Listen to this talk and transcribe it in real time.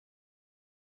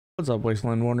What's up,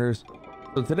 Wasteland Wonders?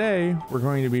 So today we're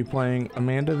going to be playing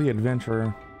Amanda the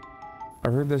Adventurer.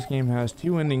 I've heard this game has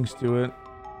 2 endings to it.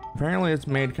 Apparently it's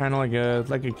made kind of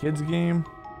like a kid's game,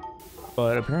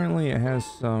 but apparently it has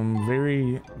some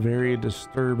very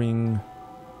disturbing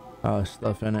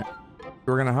stuff in it.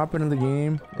 We're gonna hop into the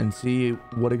game and see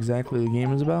what exactly the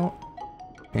game is about,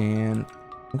 and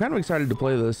I'm kind of excited to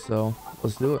play this, so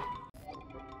let's do it.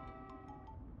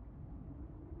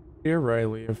 Dear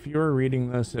Riley, if you are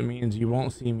reading this, it means you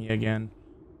won't see me again.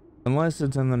 Unless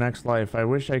it's in the next life. I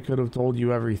wish I could have told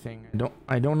you everything.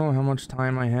 I don't know how much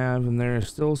time I have, and there is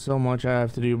still so much I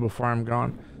have to do before I'm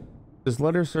gone. This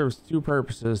letter serves 2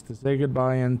 purposes: to say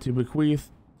goodbye and to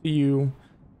bequeath to you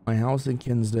my house in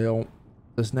Kinsdale.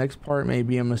 This next part may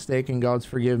be a mistake, and God's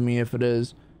forgive me if it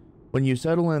is. When you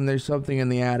settle in, there's something in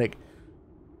the attic.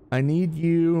 I need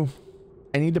to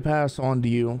pass on to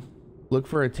you. Look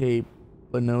for a tape,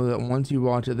 but know that once you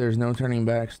watch it, there's no turning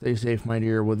back. Stay safe, my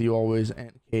dear. With you always,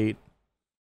 Aunt Kate.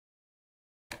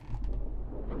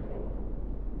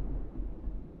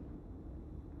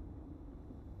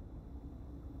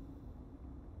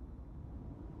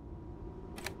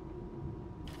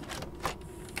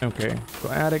 Okay,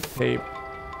 so attic tape.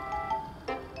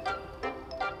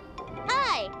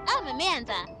 Hi, I'm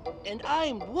Amanda. And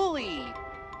I'm Wooly.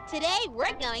 Today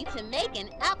we're going to make an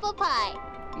apple pie.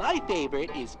 My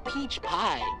favorite is peach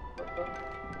pie.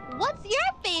 What's your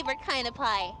favorite kind of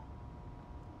pie?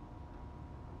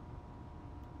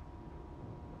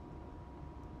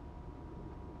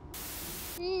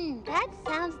 That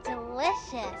sounds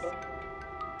delicious.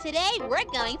 Today we're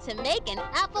going to make an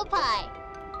apple pie.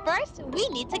 First, we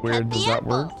need to cut the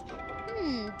apples.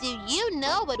 Do you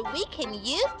know what we can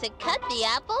use to cut the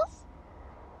apples?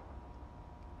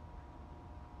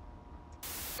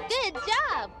 Good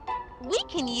job! We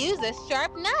can use a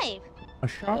sharp knife. A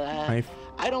sharp knife?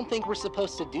 I don't think we're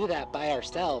supposed to do that by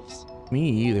ourselves. Me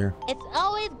either. It's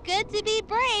always good to be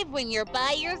brave when you're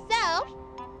by yourself.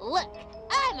 Look,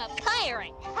 I'm a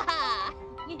pirate. Ha!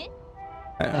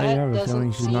 I have a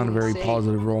feeling she's not a very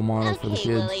positive role model for the kids.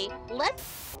 Willie,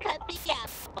 let's cut the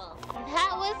apple.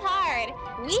 That was hard.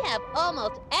 We have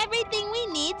almost everything we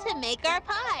need to make our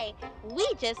pie. We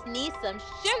just need some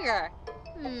sugar.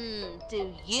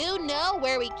 Do you know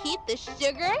where we keep the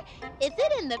sugar? Is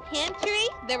it in the pantry,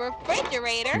 the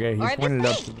refrigerator, okay, he or pointed the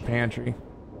up sink? to the pantry.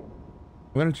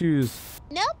 I'm gonna choose.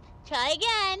 Nope. Try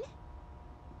again.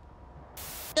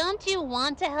 Don't you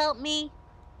want to help me?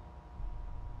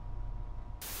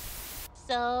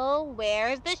 So,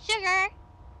 where's the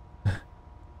sugar?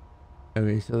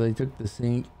 Okay, so they took the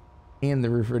sink and the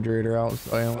refrigerator out,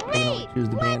 so I only choose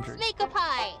the pantry. Let's make a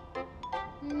pie.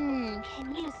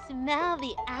 Can you smell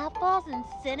the apples and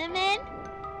cinnamon?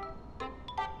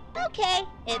 Okay,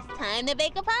 it's time to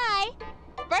bake a pie.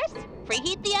 First,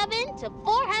 preheat the oven to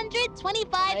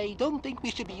 425. I don't think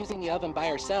we should be using the oven by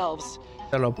ourselves.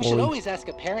 Shut up, We should Wooly. always ask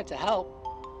a parent to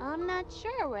help. I'm not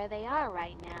sure where they are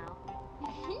right now.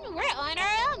 We're on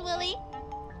our own, Willie.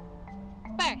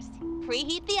 First,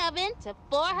 preheat the oven to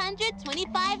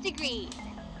 425 degrees.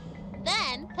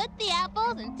 Then, put the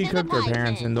apples into He the cooked pie her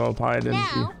parents tin. into a pie, didn't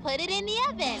she? Now, put it in the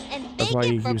oven and That's bake why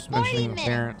he it for keeps 40 mentioning the minutes.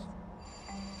 parents.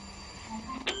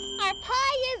 Our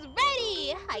pie is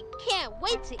ready! I can't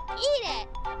wait to eat it!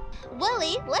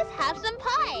 Willie, let's have some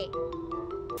pie!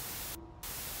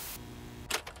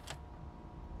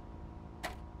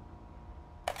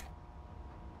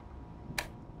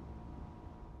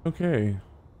 Okay.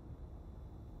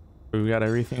 We've got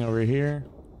everything over here.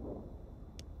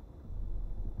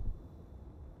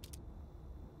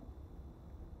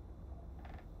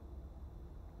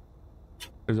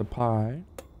 There's a pie.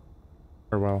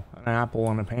 Or, well, an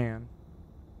apple in a pan.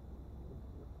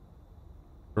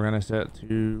 We're gonna set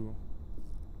to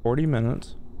 40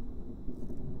 minutes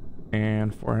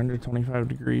and 425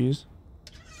 degrees.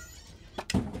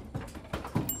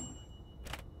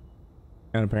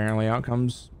 And apparently out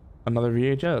comes another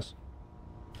VHS.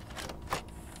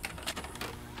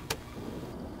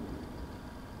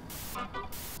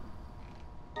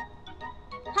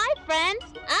 Hi, friends!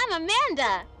 I'm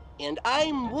Amanda! And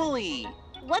I'm Wooly.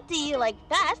 What do you like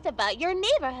best about your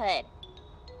neighborhood?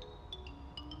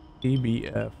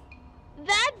 CBF.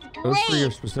 That's Those 3 are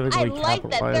great! specifically I like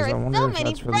that capitalized. there I are wonder so if many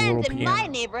that's for the friends little in piano. my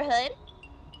neighborhood.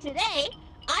 Today,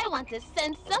 I want to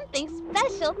send something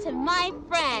special to my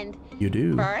friend. You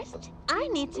do? First, I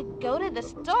need to go to the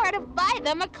store to buy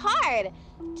them a card.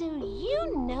 Do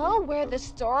you know where the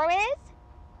store is?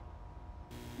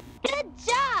 Good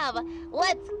job!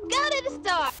 Let's go to the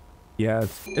store! Yeah,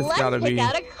 it's Let's gotta pick be.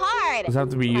 out a card. Those have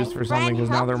to be used for something because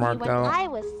now they're marked when out. I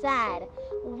was sad.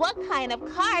 What kind of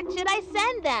card should I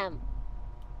send them?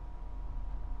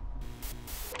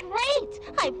 Great!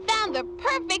 I found the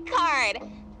perfect card!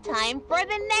 Time for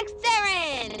the next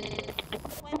errand!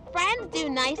 When friends do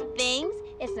nice things,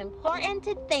 it's important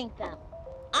to thank them.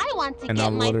 I want to And now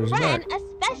get the my letter's friend back. a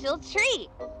special treat.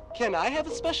 Can I have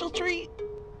a special treat?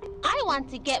 I want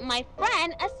to get my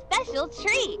friend a special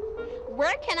treat.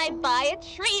 Where can I buy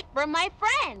a treat for my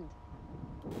friend?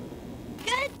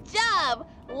 Good job!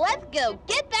 Let's go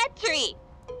get that treat!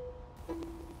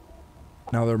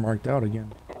 Now they're marked out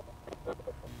again.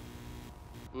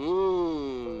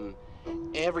 Mmm.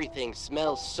 Everything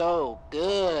smells so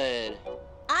good.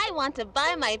 I want to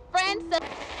buy my friend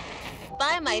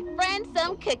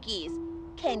some cookies.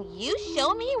 Can you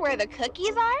show me where the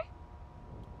cookies are?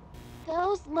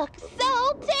 Those look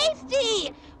so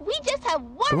tasty! We just have I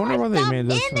one wonder more why they stop made in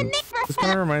this the one. neighborhood. This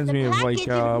kind of reminds me of like The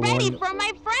package is ready when for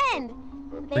my friend.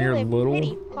 They you're live little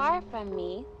pretty far from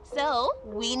me, so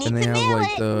we need and they to have mail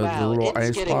like it. the Wow, little it's I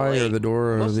getting Spy or late. the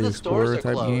Dora or Most the of the stores Explorer are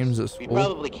type closed. games at We school.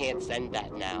 probably can't send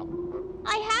that now.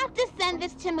 I have to send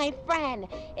this to my friend.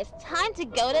 It's time to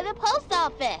go to the post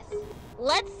office.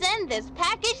 Let's send this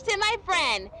package to my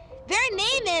friend. Their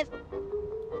name is...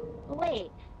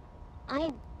 Wait,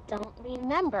 I don't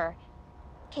remember.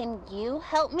 Can you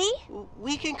help me?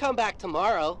 We can come back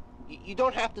tomorrow. You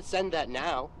don't have to send that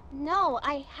now. No,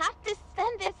 I have to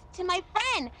send this to my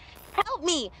friend. Help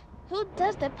me. Who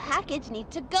does the package need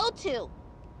to go to?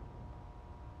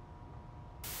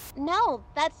 No,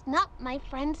 that's not my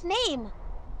friend's name.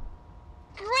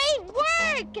 Great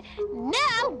work!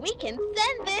 Now we can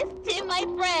send this to my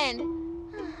friend.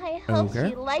 I hope Okay.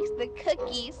 she likes the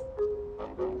cookies.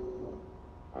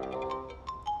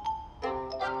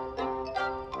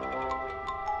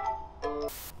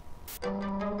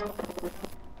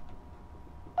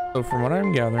 So from what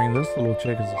I'm gathering, this little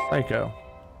chick is a psycho.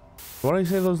 What did I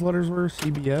say those letters were?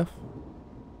 CBF?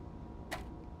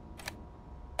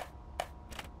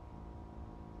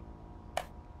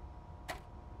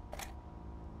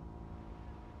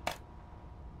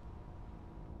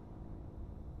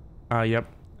 Yep.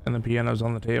 And the piano's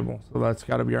on the table. So that's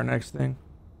got to be our next thing.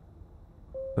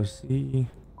 So C,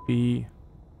 B,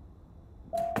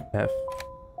 F.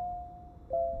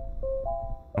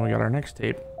 And we got our next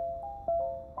tape.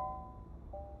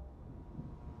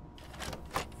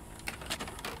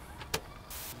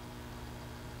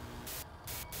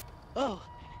 Oh,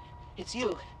 it's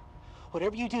you.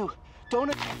 Whatever you do,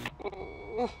 don't...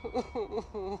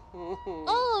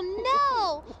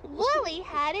 Oh no! Wooly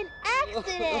had an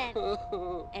accident!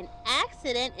 An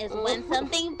accident is when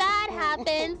something bad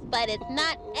happens, but it's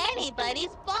not anybody's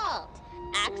fault.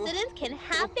 Accidents can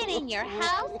happen in your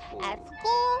house, at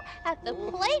school, at the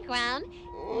playground.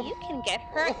 You can get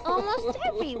hurt almost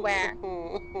everywhere.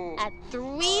 At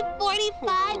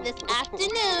 3:45 this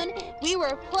afternoon, we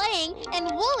were playing and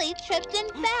Wooly tripped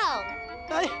and fell.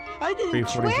 I didn't...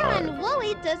 Where on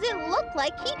Wooly does it look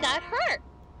like he got hurt?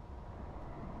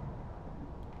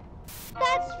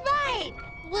 That's right!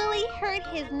 Wooly hurt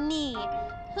his knee.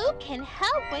 Who can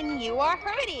help when you are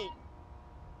hurting?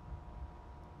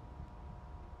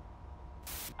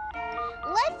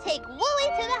 Let's take Wooly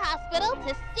to the hospital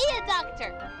to see a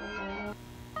doctor.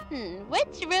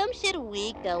 Which room should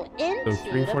we go into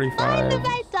to find the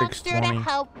right doctor to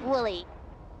help Wooly?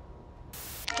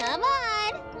 Come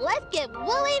on, let's get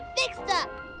Wooly fixed up.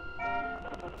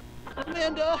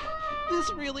 Amanda, this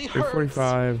really hurts.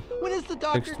 345, When is the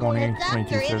doctor 620, going? The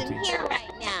doctor 2250. isn't here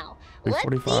right now. Let's see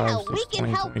 345, how we can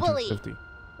 620, help Wooly. 2250.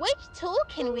 Which tool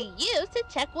can we use to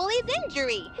check Wooly's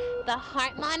injury? The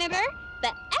heart monitor,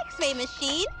 the x-ray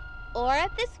machine, or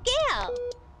the scale?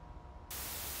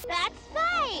 That's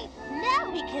right! Now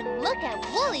we can look at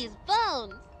Wooly's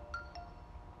bones.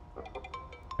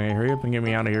 Hey, hurry up and get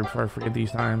me out of here before I forget these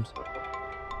times.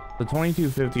 The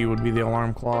 2250 would be the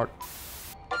alarm clock.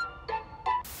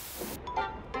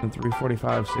 And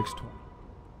 345, 620.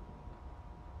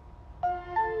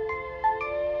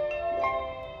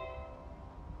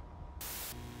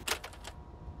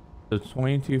 The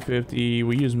 2250,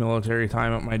 we use military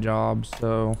time at my job,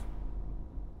 so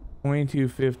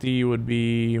 2250 would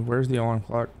be, where's the alarm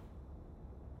clock?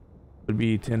 Would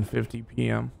be 10:50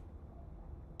 p.m.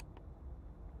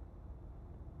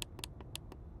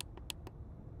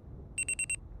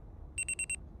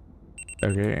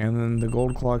 Okay, and then the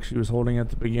gold clock she was holding at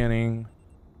the beginning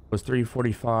was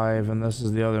 3:45, and this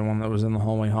is the other one that was in the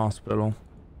hallway hospital.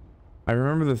 I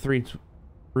remember the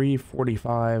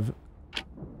 3:45.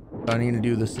 I need to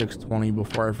do the 6:20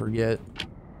 before I forget.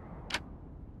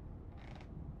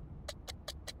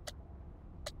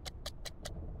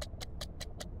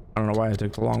 I don't know why I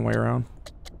took the long way around.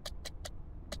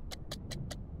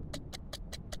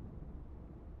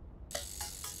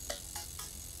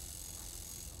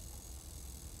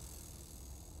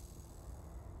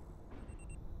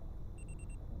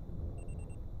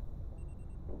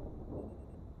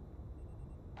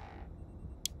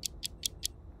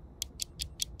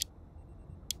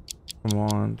 Come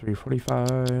on,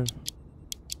 3:45.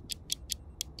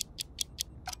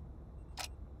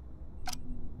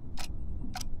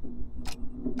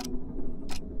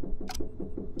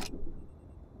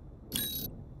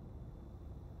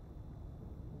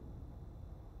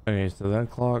 Okay, so that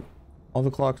clock, all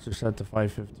the clocks are set to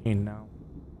 5:15 now.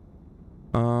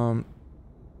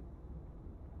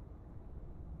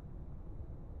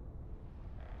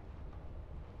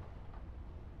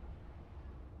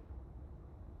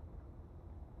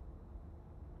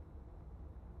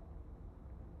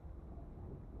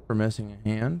 For missing a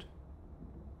hand.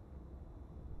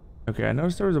 Okay, I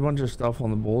noticed there was a bunch of stuff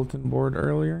on the bulletin board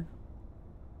earlier.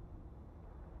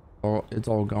 Oh, it's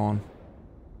all gone.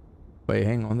 Wait,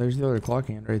 hang on, there's the other clock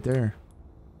hand right there.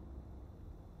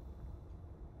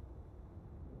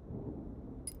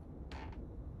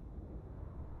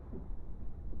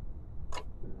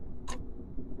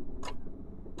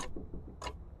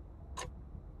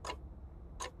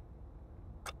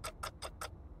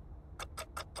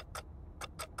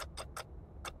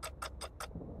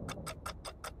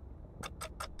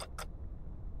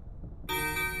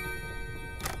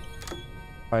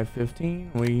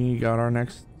 $5.15, we got our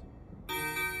next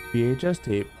VHS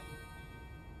tape.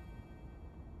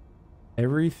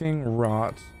 Everything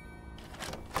rots.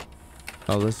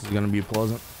 Oh, this is gonna be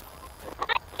pleasant.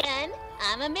 And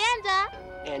I'm Amanda.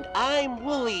 And I'm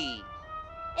Wooly.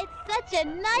 It's such a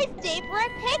nice day for a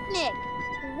picnic.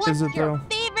 What's Is it, your though?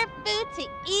 favorite food to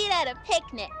eat at a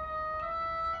picnic?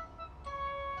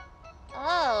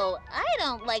 Oh, I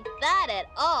don't like that at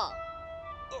all.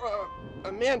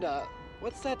 Amanda,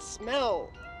 what's that smell?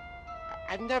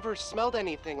 I've never smelled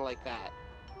anything like that.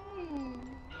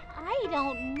 I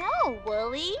don't know,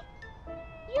 Wooly.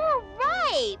 You're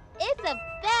right. It's a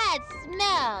bad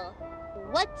smell.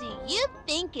 What do you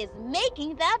think is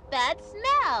making that bad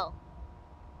smell?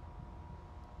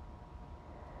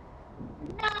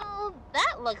 No,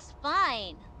 that looks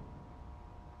fine.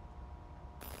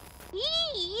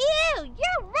 You're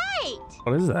right.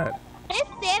 What is that? This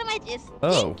sandwich is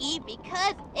Oh. stinky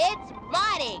because it's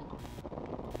rotting.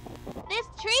 This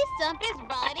tree stump is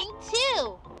rotting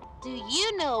too. Do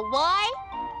you know why?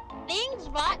 Things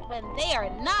rot when they are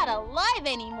not alive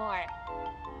anymore.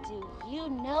 Do you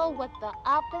know what the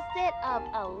opposite of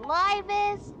alive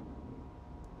is?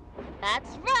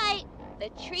 That's right. The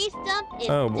tree stump is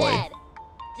Oh, boy. dead.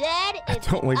 Dead is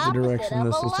don't like the opposite direction of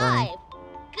this is turning. alive.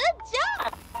 Good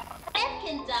job. Plants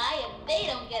can die if they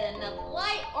don't get enough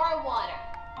light or water,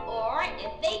 or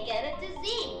if they get a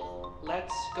disease.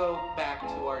 Let's go back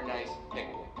to our nice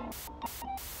picnic.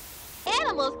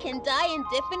 Animals can die in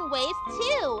different ways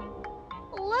too.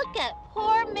 Look at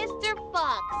poor Mr.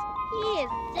 Fox. He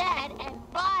is dead and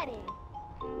rotting.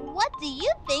 What do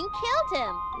you think killed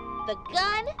him? The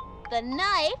gun, the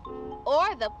knife,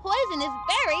 or the poisonous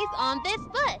berries on this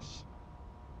bush?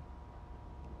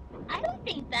 I don't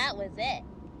think that was it.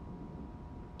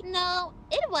 No,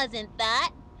 it wasn't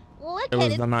that. Look It at was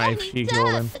his the knife. funny She killed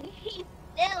him. tongue. He's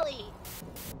silly.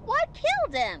 What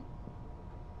killed him?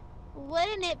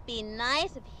 Wouldn't it be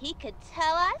nice if he could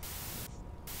tell us?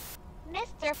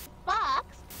 Mr.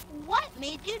 Fox, what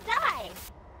made you die?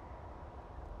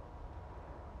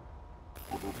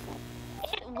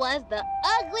 It was the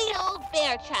ugly old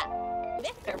bear trap.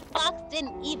 Mr. Fox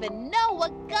didn't even know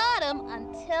what got him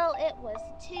until it was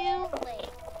too late.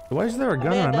 Why is there a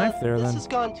gun and a Amanda, knife there this then? has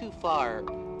gone too far.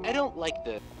 I don't like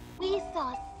this. We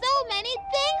saw so many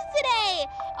things today.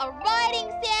 A riding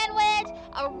sandwich,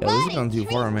 a Yeah, this has riding gone too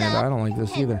tree far, Amanda. I stump, don't like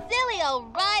this and either. silly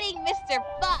old riding Mr.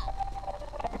 Fox.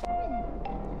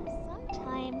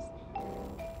 Sometimes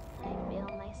I feel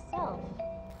myself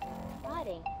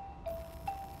rotting,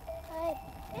 but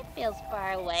it feels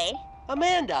far away.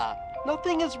 Amanda,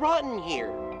 nothing is rotten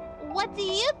here. What do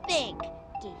you think?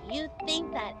 Do you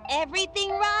think that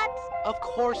everything rots? Of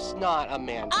course not,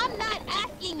 Amanda. I'm not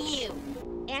asking you.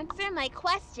 Answer my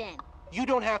question. You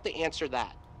don't have to answer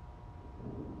that.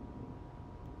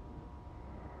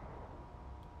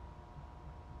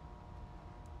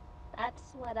 That's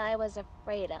what I was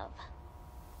afraid of.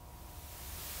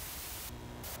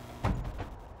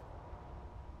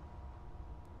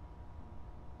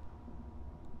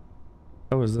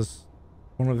 Oh, is this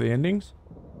one of the endings?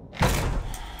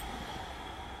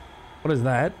 What is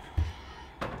that?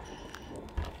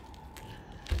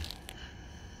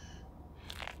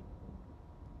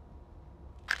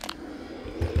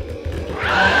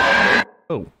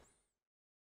 Oh.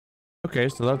 Okay,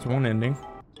 so that's one ending.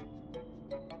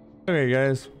 Okay,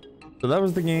 guys. So that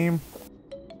was the game.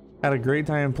 Had a great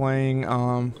time playing.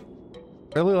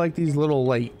 Really like these little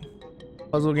like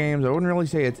puzzle games. I wouldn't really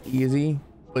say it's easy,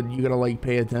 but you gotta like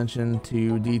pay attention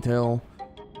to detail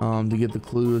to get the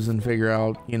clues and figure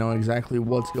out, you know, exactly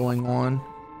what's going on.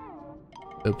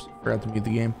 Oops, forgot to mute the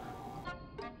game.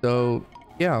 So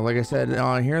yeah, like I said,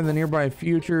 here in the nearby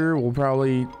future, we'll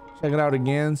probably check it out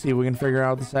again, see if we can figure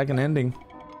out the second ending.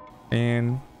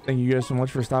 And thank you guys so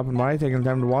much for stopping by, taking the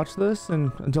time to watch this,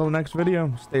 and until the next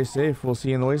video, stay safe. We'll see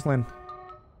you in the Wasteland.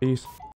 Peace.